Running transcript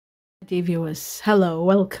Dear viewers, hello,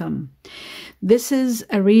 welcome. This is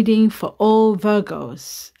a reading for all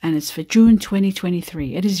Virgos and it's for June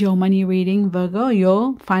 2023. It is your money reading, Virgo,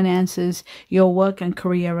 your finances, your work and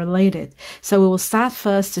career related. So we will start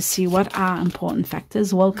first to see what are important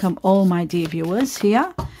factors. Welcome all my dear viewers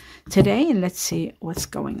here today. Let's see what's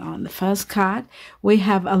going on. The first card, we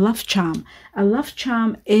have a love charm. A love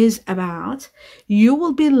charm is about you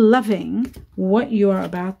will be loving what you are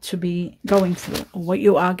about to be going through, or what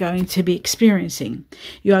you are going to be experiencing.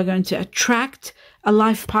 You are going to attract a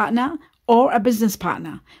life partner or a business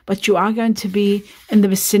partner, but you are going to be in the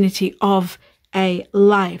vicinity of a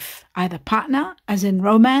life, either partner as in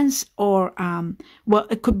romance, or well,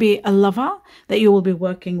 it could be a lover that you will be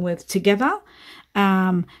working with together.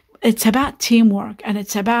 It's about teamwork, and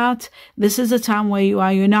it's about, this is a time where you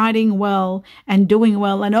are uniting well and doing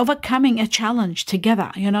well and overcoming a challenge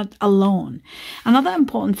together. You're not alone. Another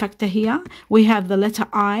important factor here, we have the letter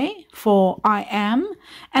I for I am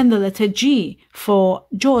and the letter G for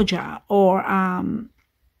Georgia, or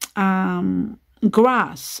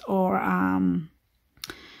grass, or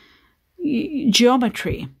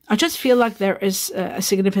geometry. I just feel like there is a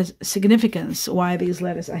significance why these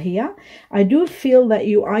letters are here. I do feel that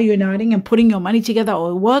you are uniting and putting your money together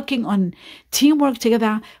or working on teamwork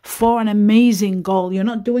together for an amazing goal. You're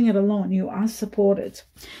not doing it alone. You are supported.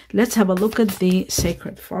 Let's have a look at the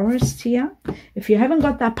sacred forest here. If you haven't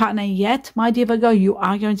got that partner yet, my dear Virgo, you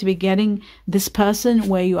are going to be getting this person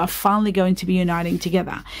where you are finally going to be uniting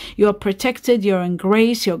together. You are protected. You're in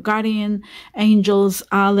grace. Your guardian angels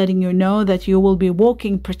are letting you know that you will be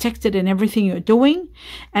walking protected in everything you're doing.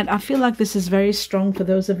 And I feel like this is very strong for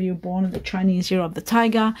those of you born in the Chinese year of the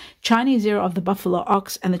tiger, Chinese year of the buffalo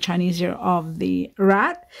ox, and the Chinese year of the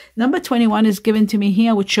rat. Number 21 is given to me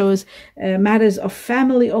here, which shows matters of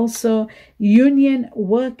family also. Union,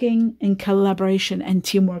 working in collaboration and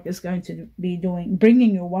teamwork is going to be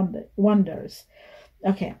bringing you wonders.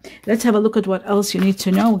 Okay, let's have a look at what else you need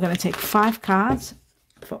to know. We're going to take 5 cards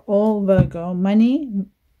for all Virgo, money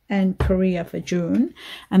and career for June.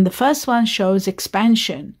 And the first one shows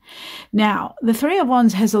expansion. Now, the Three of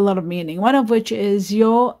Wands has a lot of meaning, one of which is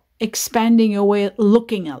you're expanding your way of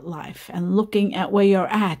looking at life and looking at where you're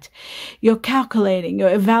at. You're calculating,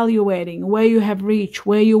 you're evaluating where you have reached,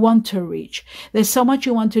 where you want to reach. There's so much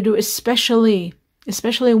you want to do, especially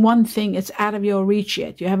one thing is out of your reach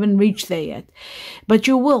yet. You haven't reached there yet, but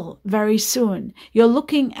you will very soon. You're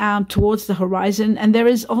looking towards the horizon, and there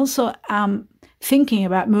is also thinking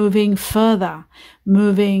about moving further,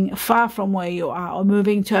 moving far from where you are, or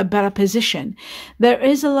moving to a better position. There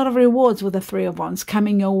is a lot of rewards with the Three of Wands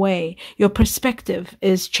coming your way. Your perspective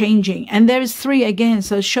is changing, and there is 3 again.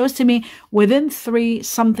 So it shows to me within 3,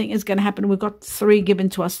 something is going to happen. We've got 3 given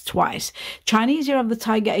to us twice. Chinese year of the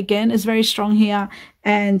tiger again is very strong here.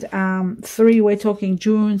 And 3, we're talking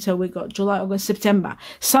June. So we got July, August, September.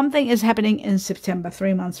 Something is happening in September,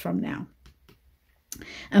 3 months from now.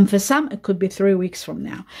 And for some, it could be 3 weeks from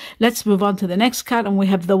now. Let's move on to the next card, and we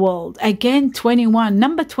have the World. Again, 21.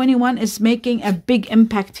 Number 21 is making a big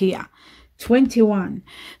impact here. 21.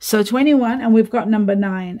 So 21, and we've got number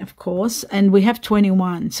 9, of course, and we have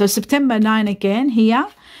 21. So September 9 again here,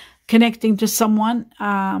 connecting to someone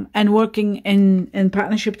and working in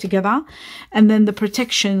partnership together. And then the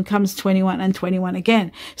protection comes 21 and 21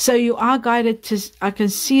 again. So you are guided to, I can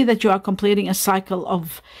see that you are completing a cycle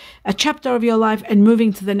of a chapter of your life and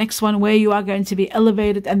moving to the next one where you are going to be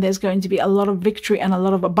elevated, and there's going to be a lot of victory and a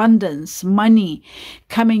lot of abundance, money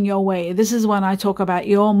coming your way. This is when I talk about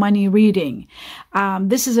your money reading.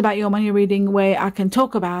 This is about your money reading where I can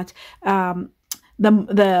talk about the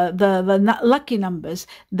lucky numbers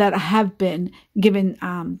that have been given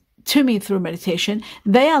to me through meditation.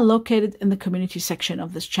 They are located in the community section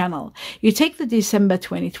of this channel. You take the December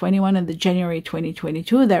 2021 and the January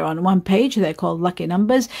 2022. They're on one page. They're called lucky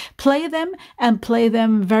numbers. Play them, and play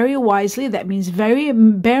them very wisely. That means very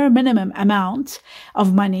bare minimum amount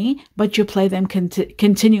of money, but you play them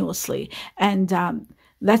continuously. And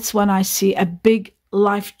that's when I see a big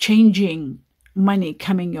life-changing money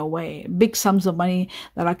coming your way, big sums of money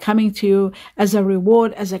that are coming to you as a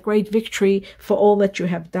reward, as a great victory for all that you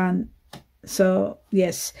have done. So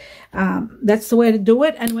yes, that's the way to do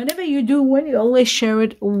it. And whenever you do win, you always share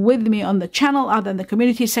it with me on the channel, either in the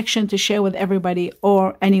community section to share with everybody,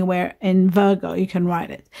 or anywhere in Virgo you can write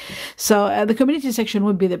it. So the community section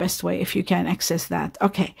would be the best way if you can access that.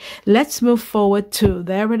 Okay, let's move forward to,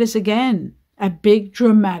 there it is again, a big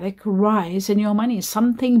dramatic rise in your money.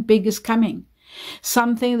 Something big is coming.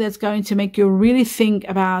 Something that's going to make you really think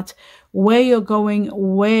about where you're going,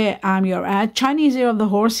 where you're at. Chinese year of the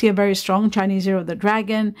horse here, very strong. Chinese year of the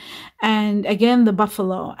dragon. And again, the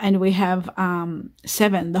buffalo. And we have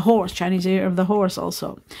 7, the horse, Chinese year of the horse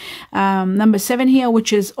also. Number 7 here,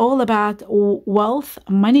 which is all about wealth,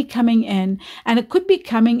 money coming in. And it could be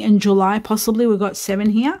coming in July, possibly. We've got 7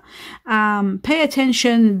 here. Pay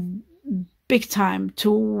attention big time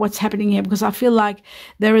to what's happening here, because I feel like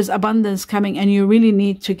there is abundance coming and you really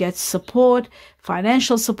need to get support,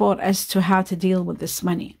 financial support, as to how to deal with this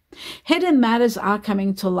money. Hidden matters are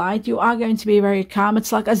coming to light. You are going to be very calm.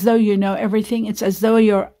 It's like as though you know everything. It's as though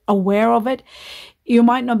you're aware of it. You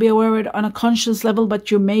might not be aware of it on a conscious level,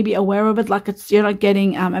 but you may be aware of it. Like you're not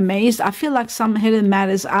getting amazed. I feel like some hidden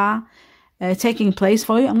matters are taking place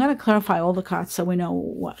for you. I'm going to clarify all the cards so we know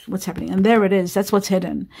what's happening. And there it is. That's what's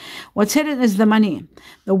hidden. What's hidden is the money,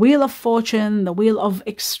 the wheel of fortune, the wheel of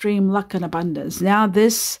extreme luck and abundance. Now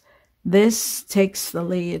this takes the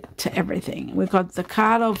lead to everything. We've got the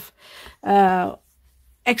card of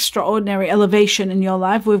extraordinary elevation in your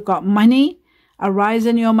life. We've got money, a rise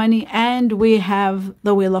in your money, and we have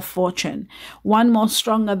the wheel of fortune. One more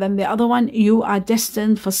stronger than the other one. You are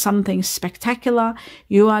destined for something spectacular.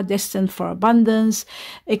 You are destined for abundance,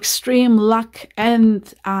 extreme luck, and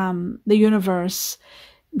the universe,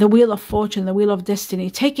 the wheel of fortune, the wheel of destiny,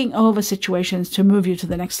 taking over situations to move you to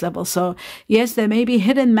the next level. So yes, there may be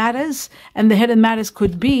hidden matters, and the hidden matters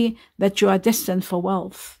could be that you are destined for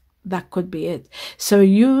wealth. That could be it. So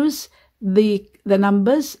use the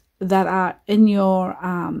numbers that are in your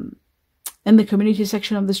in the community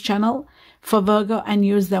section of this channel for Virgo, and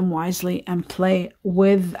use them wisely and play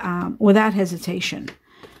with without hesitation,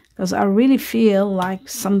 because I really feel like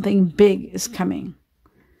something big is coming,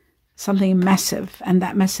 something massive, and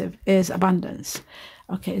that massive is abundance.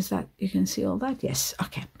 Okay, is that, you can see all that? Yes.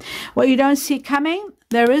 Okay. What you don't see coming,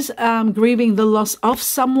 there is grieving the loss of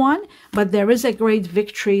someone, but there is a great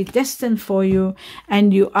victory destined for you,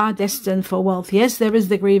 and you are destined for wealth. Yes, there is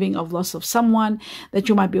the grieving of loss of someone that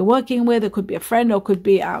you might be working with. It could be a friend, or could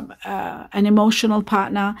be an emotional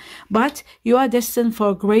partner, but you are destined for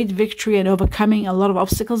a great victory and overcoming a lot of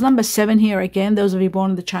obstacles. Number 7 here again, those of you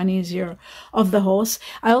born in the Chinese year of the horse.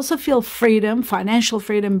 I also feel freedom, financial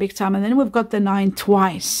freedom, big time. And then we've got the 9 twice.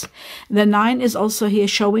 The 9 is also here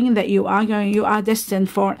showing that you are destined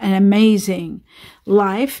for an amazing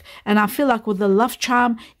life. And I feel like with the love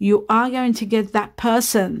charm, you are going to get that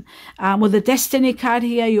person. With the destiny card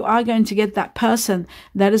here, you are going to get that person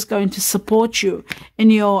that is going to support you in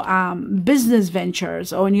your business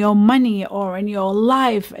ventures, or in your money, or in your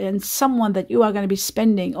life, and someone that you are going to be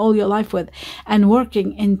spending all your life with and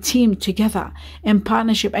working in team together, in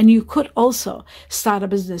partnership. And you could also start a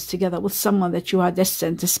business together with someone that you are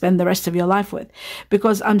destined to spend the rest of your life with,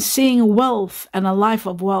 because I'm seeing wealth and a life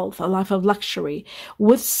of wealth, a life of luxury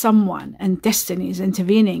with someone, and destiny is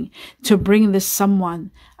intervening to bring this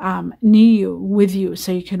someone near you, with you,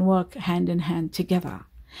 so you can work hand in hand together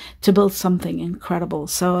to build something incredible.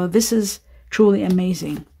 So this is truly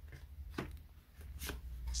amazing.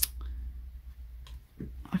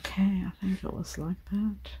 Okay, I think it was like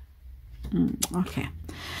that. Okay,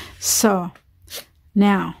 so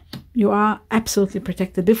now you are absolutely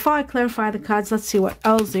protected. Before I clarify the cards, let's see what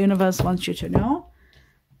else the universe wants you to know.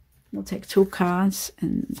 We'll take 2 cards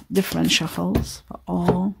in different shuffles for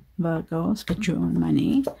all Virgos for June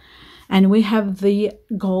money. And we have the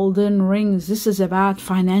golden rings. This is about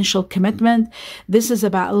financial commitment. This is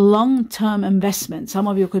about long-term investment. Some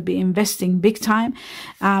of you could be investing big time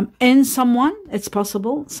in someone. It's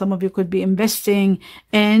possible. Some of you could be investing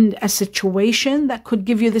in a situation that could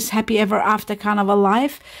give you this happy ever after kind of a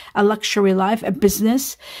life, a luxury life, a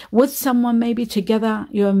business with someone. Maybe together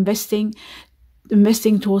you're investing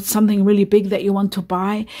towards something really big that you want to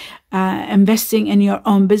buy, investing in your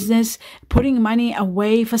own business, putting money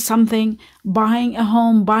away for something, buying a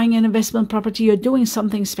home, buying an investment property. You're doing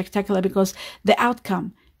something spectacular because the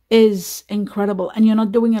outcome is incredible, and you're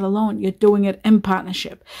not doing it alone. You're doing it in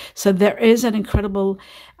partnership. So there is an incredible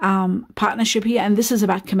partnership here, and this is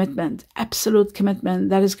about commitment, absolute commitment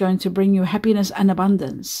that is going to bring you happiness and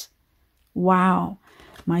abundance. Wow,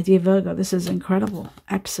 my dear Virgo, this is incredible,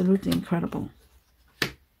 absolutely incredible.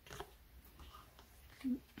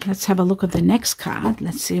 Let's have a look at the next card.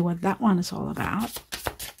 Let's see what that one is all about.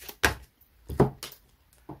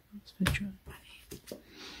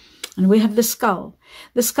 And we have the skull.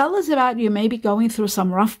 The skull is about you may be going through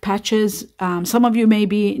some rough patches. Some of you may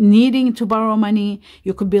be needing to borrow money.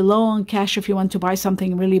 You could be low on cash if you want to buy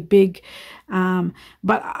something really big.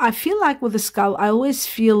 But I feel like with the skull, I always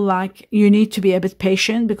feel like you need to be a bit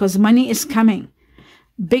patient, because money is coming.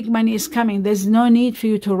 Big money is coming. There's no need for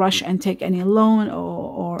you to rush and take any loan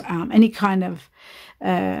or or any kind of,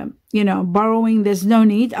 you know, borrowing. There's no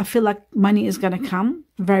need. I feel like money is going to come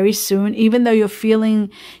very soon, even though you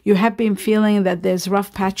have been feeling that there's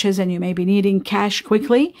rough patches and you may be needing cash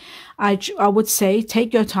quickly. I would say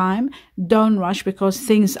take your time, don't rush, because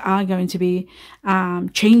things are going to be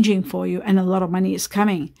changing for you and a lot of money is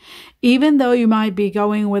coming. Even though you might be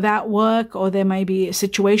going without work or there may be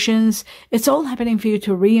situations, it's all happening for you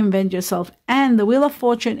to reinvent yourself. And the Wheel of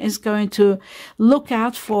Fortune is going to look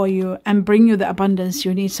out for you and bring you the abundance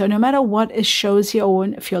you need. So no matter what it shows here, or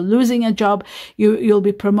if you're losing a job, you'll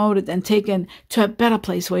be promoted and taken to a better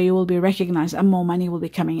place where you will be recognized and more money will be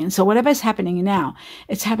coming in. So whatever is happening now,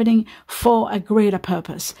 it's happening for a greater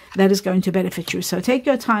purpose that is going to benefit you. So take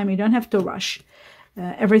your time. You don't have to rush.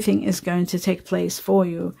 Everything is going to take place for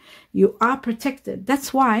you. You are protected.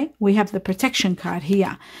 That's why we have the protection card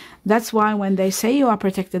here. That's why when they say you are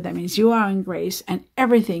protected, that means you are in grace and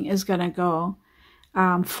everything is going to go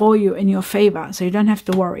for you in your favor. So you don't have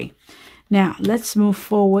to worry. Now, let's move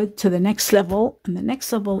forward to the next level. And the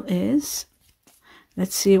next level is,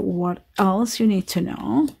 let's see what else you need to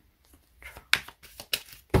know.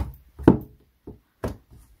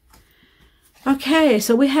 Okay,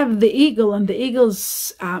 so we have the eagle, and the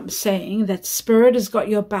eagle's saying that spirit has got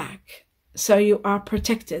your back. So you are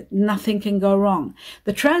protected. Nothing can go wrong.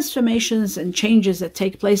 The transformations and changes that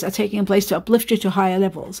take place are taking place to uplift you to higher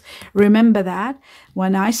levels. Remember that.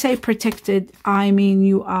 When I say protected, I mean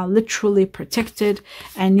you are literally protected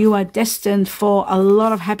and you are destined for a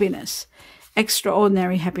lot of happiness.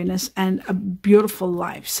 Extraordinary happiness and a beautiful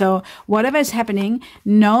life. So whatever is happening,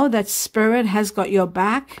 know that spirit has got your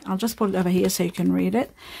back. I'll just put it over here so you can read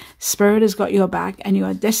it. Spirit has got your back and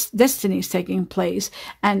your destiny is taking place,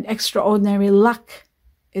 and extraordinary luck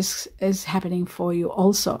is happening for you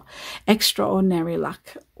also. Extraordinary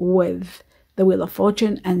luck with the Wheel of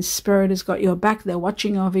Fortune, and spirit has got your back. They're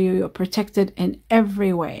watching over you. You're protected in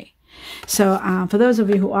every way. So for those of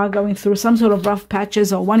you who are going through some sort of rough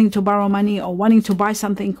patches or wanting to borrow money or wanting to buy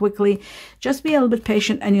something quickly, just be a little bit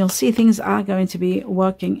patient and you'll see things are going to be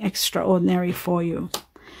working extraordinary for you.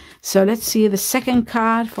 So let's see the second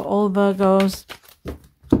card for all Virgos.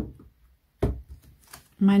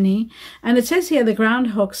 Money. And it says here, the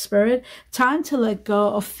groundhog spirit, time to let go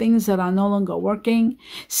of things that are no longer working.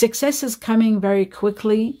 Success is coming very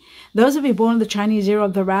quickly. Those of you born the Chinese year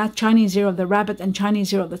of the rat, Chinese year of the rabbit, and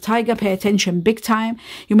Chinese year of the tiger, pay attention big time.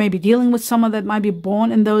 You may be dealing with someone that might be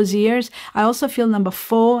born in those years. I also feel number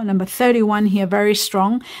 4, number 31 here very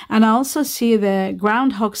strong. And I also see the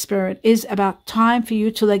groundhog spirit is about time for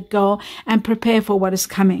you to let go and prepare for what is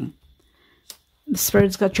coming. The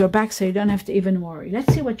spirit's got your back, so you don't have to even worry.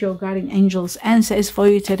 Let's see what your guardian angel's answer is for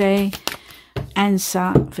you today.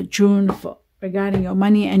 Answer for June regarding your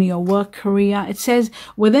money and your work career. It says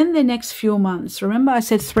within the next few months. Remember I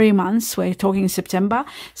said 3 months. We're talking September.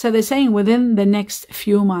 So they're saying within the next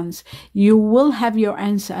few months, you will have your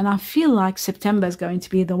answer. And I feel like September is going to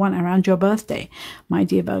be the one around your birthday, my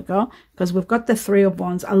dear Virgo, because we've got the 3 of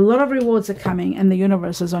Wands. A lot of rewards are coming and the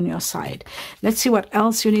universe is on your side. Let's see what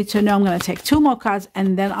else you need to know. I'm going to take 2 more cards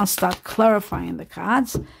and then I'll start clarifying the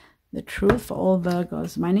cards. The truth for all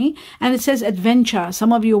Virgos, money. And it says adventure.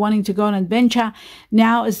 Some of you are wanting to go on adventure.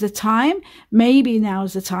 Now is the time. Maybe now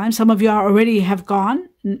is the time. Some of you already have gone.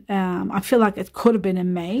 I feel like it could have been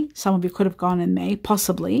in May. Some of you could have gone in May,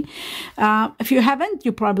 possibly. If you haven't,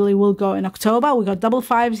 you probably will go in October. We got double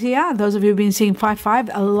 5s here. Those of you who've been seeing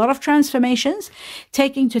 5-5, a lot of transformations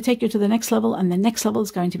take you to the next level, and the next level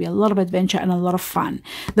is going to be a lot of adventure and a lot of fun.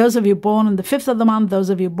 Those of you born on the 5th of the month,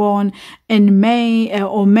 those of you born in May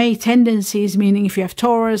or May tendencies, meaning if you have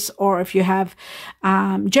Taurus or if you have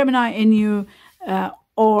Gemini in you,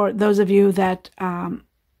 or those of you that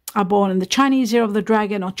are born in the Chinese year of the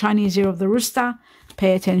dragon or Chinese year of the rooster,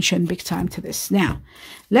 pay attention big time to this. Now,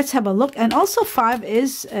 let's have a look. And also 5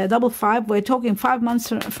 is double 5. We're talking 5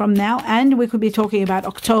 months from now, and we could be talking about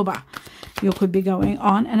October. You could be going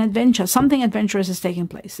on an adventure. Something adventurous is taking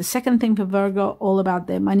place. The second thing for Virgo, all about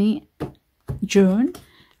their money, June,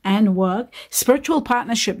 and work, spiritual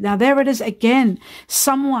partnership. Now there it is again.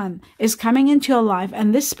 Someone is coming into your life,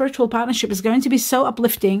 and this spiritual partnership is going to be so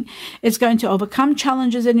uplifting. It's going to overcome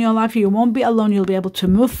challenges in your life. You won't be alone. You'll be able to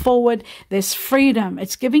move forward. There's freedom.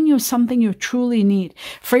 It's giving you something you truly need.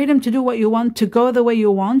 Freedom to do what you want, to go the way you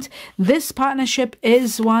want. This partnership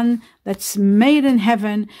is one that's made in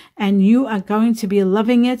heaven, and you are going to be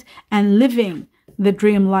loving it and living the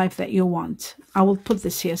dream life that you want. I will put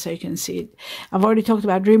this here so you can see it. I've already talked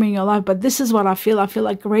about dreaming your life, but this is what I feel. I feel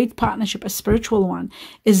like great partnership, a spiritual one,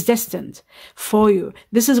 is destined for you.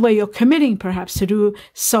 This is where you're committing perhaps to do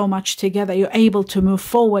so much together. You're able to move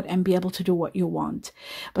forward and be able to do what you want.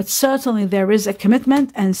 But certainly there is a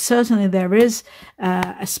commitment, and certainly there is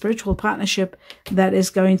a spiritual partnership that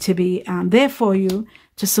is going to be there for you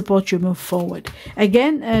to support you move forward.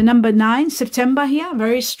 Again, number 9, September here,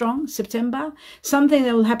 very strong, September. Something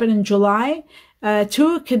that will happen in July.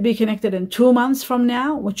 2 could be connected in 2 months from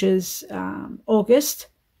now, which is August.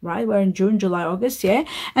 Right, we're in June, July, August, yeah.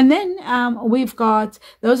 And then we've got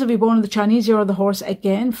those of you born in the Chinese year of the horse.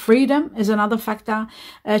 Again, freedom is another factor.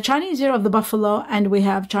 Chinese year of the buffalo, and we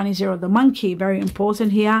have Chinese year of the monkey. Very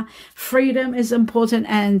important here. Freedom is important,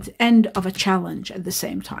 and end of a challenge at the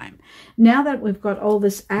same time. Now that we've got all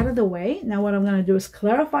this out of the way, now what I'm going to do is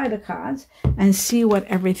clarify the cards and see what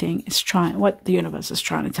everything is what the universe is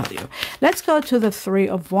trying to tell you. Let's go to the 3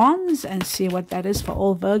 of Wands and see what that is for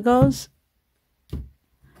all Virgos.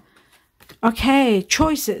 Okay,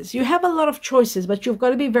 choices. You have a lot of choices, but you've got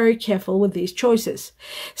to be very careful with these choices.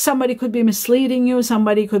 Somebody could be misleading you.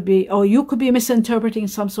 Somebody could be, or you could be misinterpreting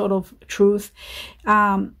some sort of truth.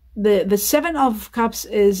 The 7 of Cups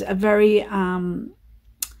is a very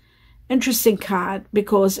interesting card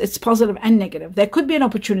because it's positive and negative. There could be an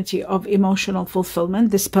opportunity of emotional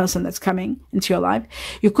fulfillment, this person that's coming into your life.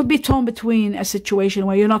 You could be torn between a situation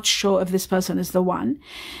where you're not sure if this person is the one,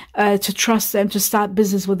 to trust them, to start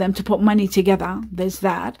business with them, to put money together. There's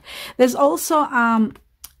that. There's also,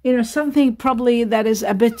 something probably that is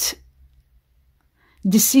a bit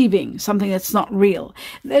deceiving, something that's not real.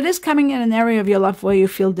 It is coming in an area of your life where you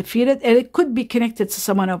feel defeated, and it could be connected to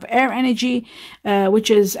someone of air energy, which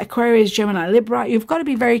is Aquarius, Gemini, Libra. You've got to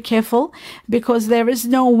be very careful because there is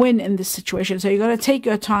no win in this situation. So you've got to take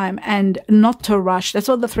your time and not to rush. That's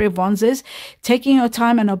what the 3 of Wands is. Taking your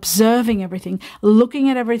time and observing everything, looking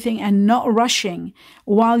at everything and not rushing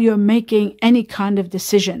while you're making any kind of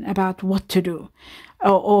decision about what to do.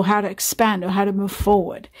 Or how to expand or how to move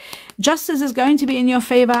forward. Justice is going to be in your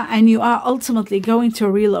favor, and you are ultimately going to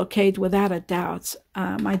relocate without a doubt,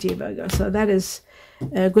 my dear Virgo. So that is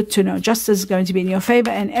good to know. Justice is going to be in your favor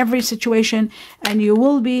in every situation, and you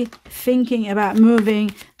will be thinking about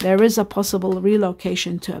moving. There is a possible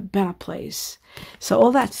relocation to a better place. So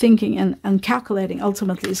all that thinking and calculating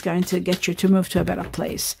ultimately is going to get you to move to a better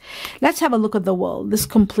place. Let's have a look at the world. This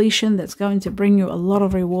completion that's going to bring you a lot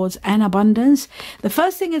of rewards and abundance. The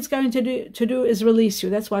first thing it's going to do is release you.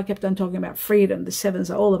 That's why I kept on talking about freedom. The 7s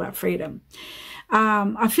are all about freedom.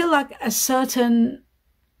 I feel like a certain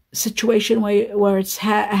situation where it's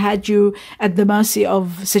had you at the mercy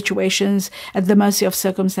of situations, at the mercy of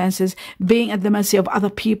circumstances, being at the mercy of other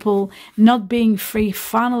people, not being free.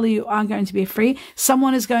 Finally, you are going to be free.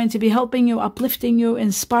 Someone is going to be helping you, uplifting you,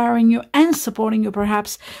 inspiring you, and supporting you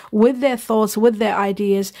perhaps with their thoughts, with their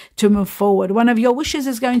ideas to move forward. One of your wishes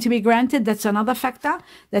is going to be granted. That's another factor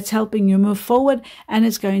that's helping you move forward, and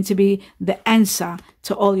it's going to be the answer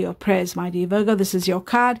to all your prayers, my dear Virgo. This is your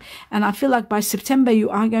card, and I feel like by September you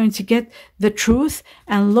are going to get the truth.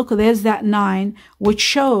 And look, there's that 9, which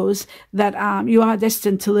shows that you are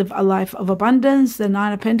destined to live a life of abundance. The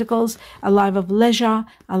 9 of Pentacles, a life of leisure,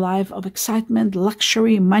 a life of excitement,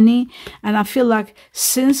 luxury, money. And I feel like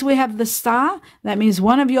since we have the star, that means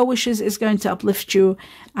one of your wishes is going to uplift you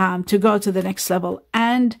to go to the next level,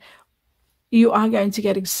 and you are going to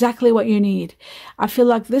get exactly what you need. I feel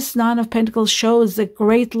like this 9 of Pentacles shows the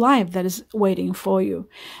great life that is waiting for you.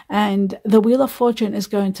 And the Wheel of Fortune is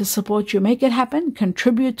going to support you, make it happen,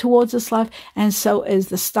 contribute towards this life. And so is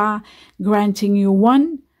the star, granting you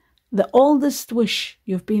the oldest wish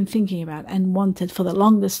you've been thinking about and wanted for the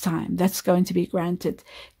longest time. That's going to be granted,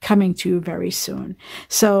 coming to you very soon.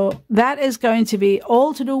 So that is going to be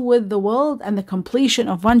all to do with the world, and the completion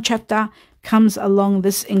of one chapter comes along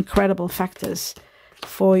this incredible factors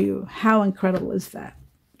for you. How incredible is that?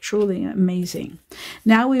 Truly amazing.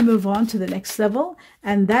 Now we move on to the next level,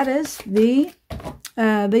 and that is the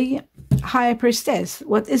High Priestess.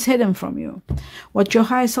 What is hidden from you? What your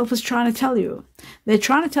higher self is trying to tell you? They're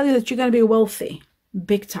trying to tell you that you're going to be wealthy,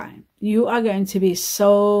 big time. You are going to be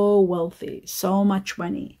so wealthy, so much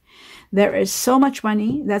money. There is so much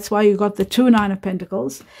money. That's why you got the 2 9 of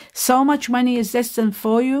Pentacles. So much money is destined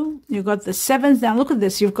for you. You got the 7s. Now look at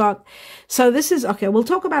this. You've got, so this is, okay, we'll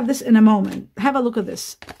talk about this in a moment. Have a look at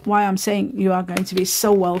this. Why I'm saying you are going to be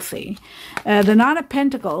so wealthy. The 9 of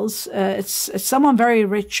Pentacles, it's someone very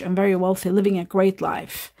rich and very wealthy, living a great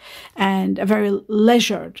life and a very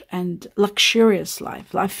leisured and luxurious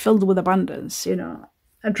life filled with abundance,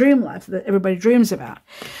 a dream life that everybody dreams about,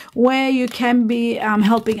 where you can be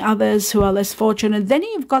helping others who are less fortunate. Then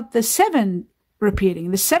you've got the 7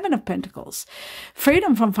 repeating, the 7 of Pentacles,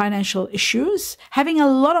 freedom from financial issues, having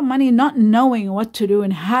a lot of money, not knowing what to do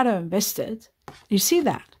and how to invest it. You see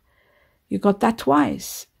that? You got that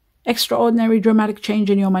twice. Extraordinary dramatic change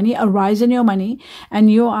in your money, a rise in your money,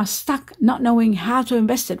 and you are stuck not knowing how to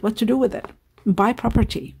invest it, what to do with it. Buy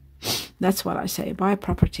property. That's what I say. Buy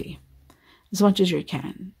property as much as you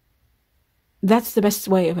can. That's the best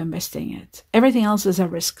way of investing it. Everything else is a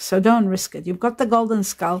risk, so don't risk it. You've got the golden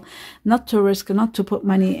skull, not to risk, not to put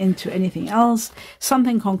money into anything else.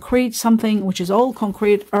 Something concrete, something which is all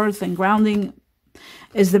concrete, earth and grounding,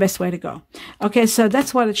 is the best way to go. Okay, so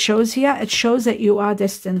that's what it shows here. It shows that you are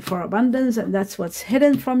destined for abundance, and that's what's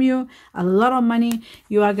hidden from you. A lot of money.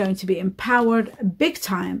 You are going to be empowered big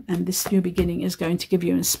time, and this new beginning is going to give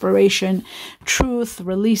you inspiration, truth,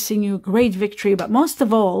 releasing you, great victory. But most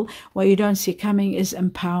of all, what you don't see coming is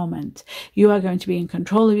empowerment. You are going to be in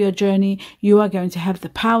control of your journey. You are going to have the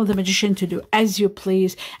power of the magician to do as you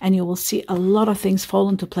please, and you will see a lot of things fall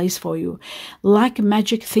into place for you. Like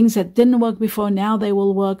magic, things that didn't work before, now they will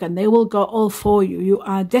work, and they will go all for you. You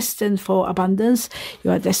are destined for abundance. You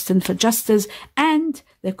are destined for justice, and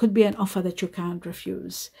there could be an offer that you can't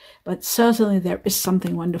refuse. But certainly there is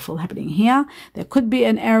something wonderful happening here. There could be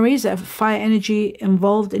an Aries, a fire energy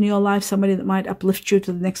involved in your life, somebody that might uplift you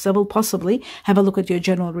to the next level, possibly. Have a look at your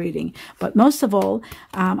general reading. But most of all,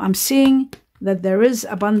 I'm seeing that there is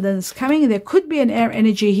abundance coming. There could be an air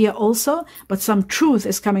energy here also, but some truth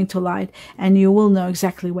is coming to light, and you will know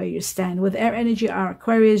exactly where you stand. With air energy are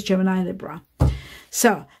Aquarius, Gemini, Libra.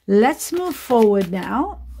 So let's move forward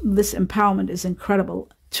now. This empowerment is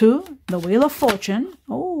incredible. To the Wheel of Fortune.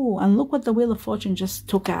 Oh, and look what the Wheel of Fortune just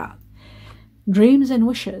took out. Dreams and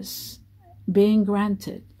wishes being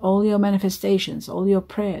granted. All your manifestations, all your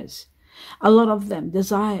prayers. A lot of them,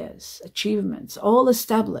 desires, achievements, all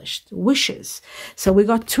established, wishes. So we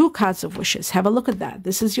got 2 cards of wishes. Have a look at that.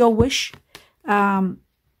 This is your wish. The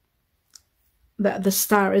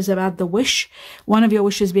star is about the wish. One of your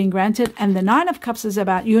wishes being granted. And the 9 of Cups is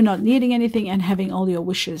about you not needing anything and having all your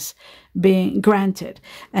wishes being granted.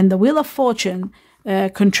 And the Wheel of Fortune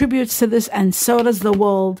contributes to this, and so does the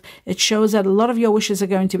world. It shows that a lot of your wishes are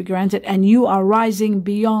going to be granted, and you are rising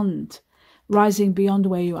beyond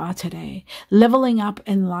where you are today, leveling up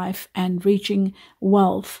in life and reaching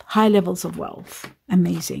wealth, high levels of wealth.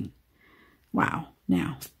 Amazing. Wow.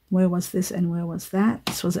 Now, where was this and where was that?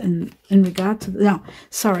 This was in regard to, no,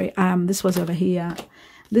 sorry, this was over here.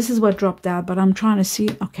 This is what dropped out, but I'm trying to see.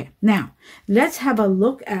 Okay, now, let's have a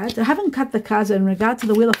look at, I haven't cut the cards in regard to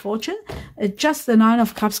the Wheel of Fortune. Just the 9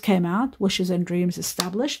 of Cups came out, wishes and dreams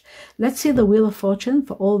established. Let's see the Wheel of Fortune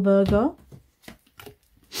for all Virgo.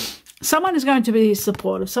 Someone is going to be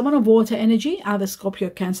supportive. Someone of water energy, either Scorpio,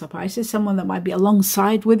 Cancer, Pisces. Someone that might be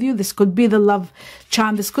alongside with you. This could be the love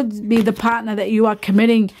charm. This could be the partner that you are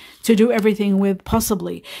committing to do everything with,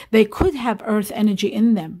 possibly. They could have earth energy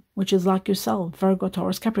in them, which is like yourself, Virgo,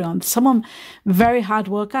 Taurus, Capricorn. Someone very hard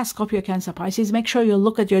worker, Scorpio, Cancer, Pisces. Make sure you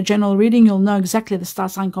look at your general reading. You'll know exactly the star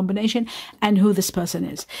sign combination and who this person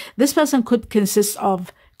is. This person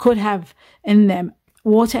could have in them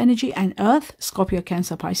water energy and earth, Scorpio,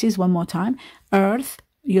 Cancer, Pisces. One more time. Earth,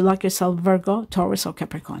 you like yourself, Virgo, Taurus, or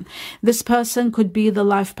Capricorn. This person could be the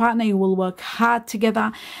life partner. You will work hard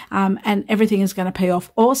together, and everything is going to pay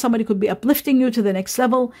off. Or somebody could be uplifting you to the next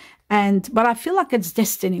level. But I feel like it's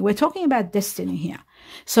destiny. We're talking about destiny here.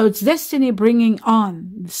 So it's destiny bringing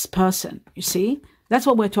on this person, you see? That's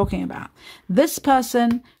what we're talking about. This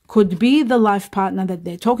person could be the life partner that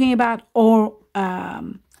they're talking about, or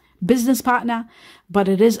business partner, but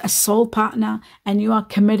it is a soul partner, and you are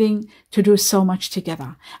committing to do so much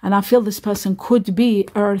together. And I feel this person could be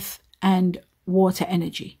earth and water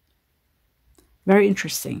energy. Very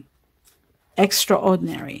interesting.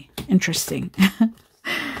 Extraordinary. Interesting.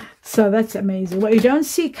 So that's amazing. What you don't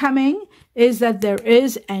see coming is that there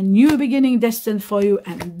is a new beginning destined for you,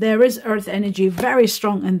 and there is earth energy very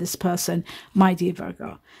strong in this person, my dear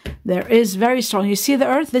Virgo. There is very strong. You see the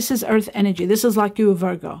earth? This is earth energy. This is like you,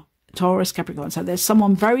 Virgo, Taurus, Capricorn. So there's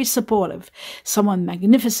someone very supportive, someone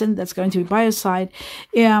magnificent that's going to be by your side.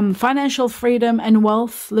 Financial freedom and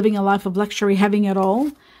wealth, living a life of luxury, having it all,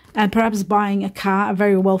 and perhaps buying a car, a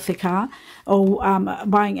very wealthy car, or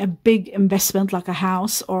buying a big investment like a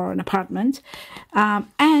house or an apartment,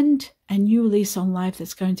 and a new lease on life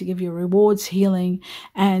that's going to give you rewards, healing,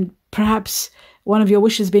 and perhaps one of your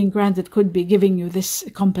wishes being granted could be giving you this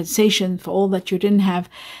compensation for all that you didn't have,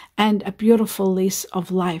 and a beautiful lease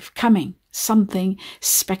of life coming. something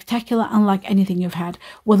spectacular, unlike anything you've had,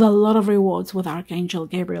 with a lot of rewards with Archangel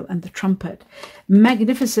Gabriel and the trumpet.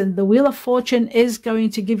 Magnificent. The Wheel of Fortune is going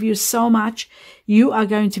to give you so much. You are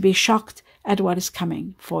going to be shocked at what is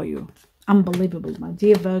coming for you. Unbelievable, my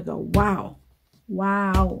dear Virgo. Wow.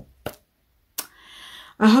 Wow.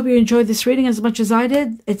 I hope you enjoyed this reading as much as I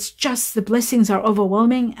did. It's just the blessings are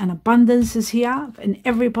overwhelming and abundance is here in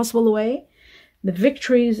every possible way. The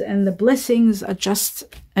victories and the blessings are just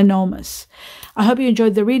enormous. I hope you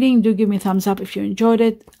enjoyed the reading. Do give me a thumbs up if you enjoyed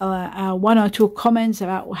it. 1 or 2 comments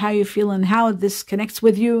about how you feel and how this connects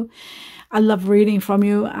with you. I love reading from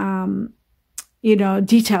you, you know,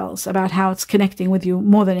 details about how it's connecting with you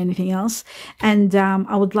more than anything else. And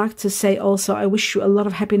I would like to say also, I wish you a lot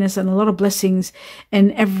of happiness and a lot of blessings in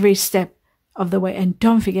every step of the way. And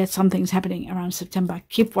don't forget, something's happening around September.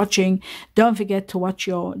 Keep watching. Don't forget to watch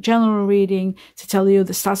your general reading to tell you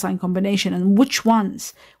the star sign combination and which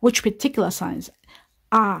ones, which particular signs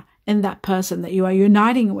are in that person that you are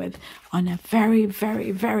uniting with on a very,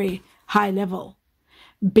 very, very high level,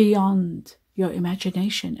 beyond your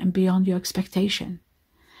imagination and beyond your expectation.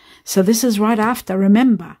 So this is right after,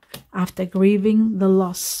 remember, after grieving the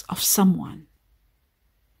loss of someone.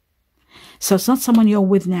 So it's not someone you're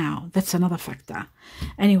with now. That's another factor.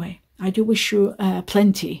 Anyway, I do wish you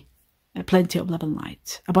plenty of love and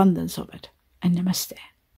light, abundance of it. And namaste.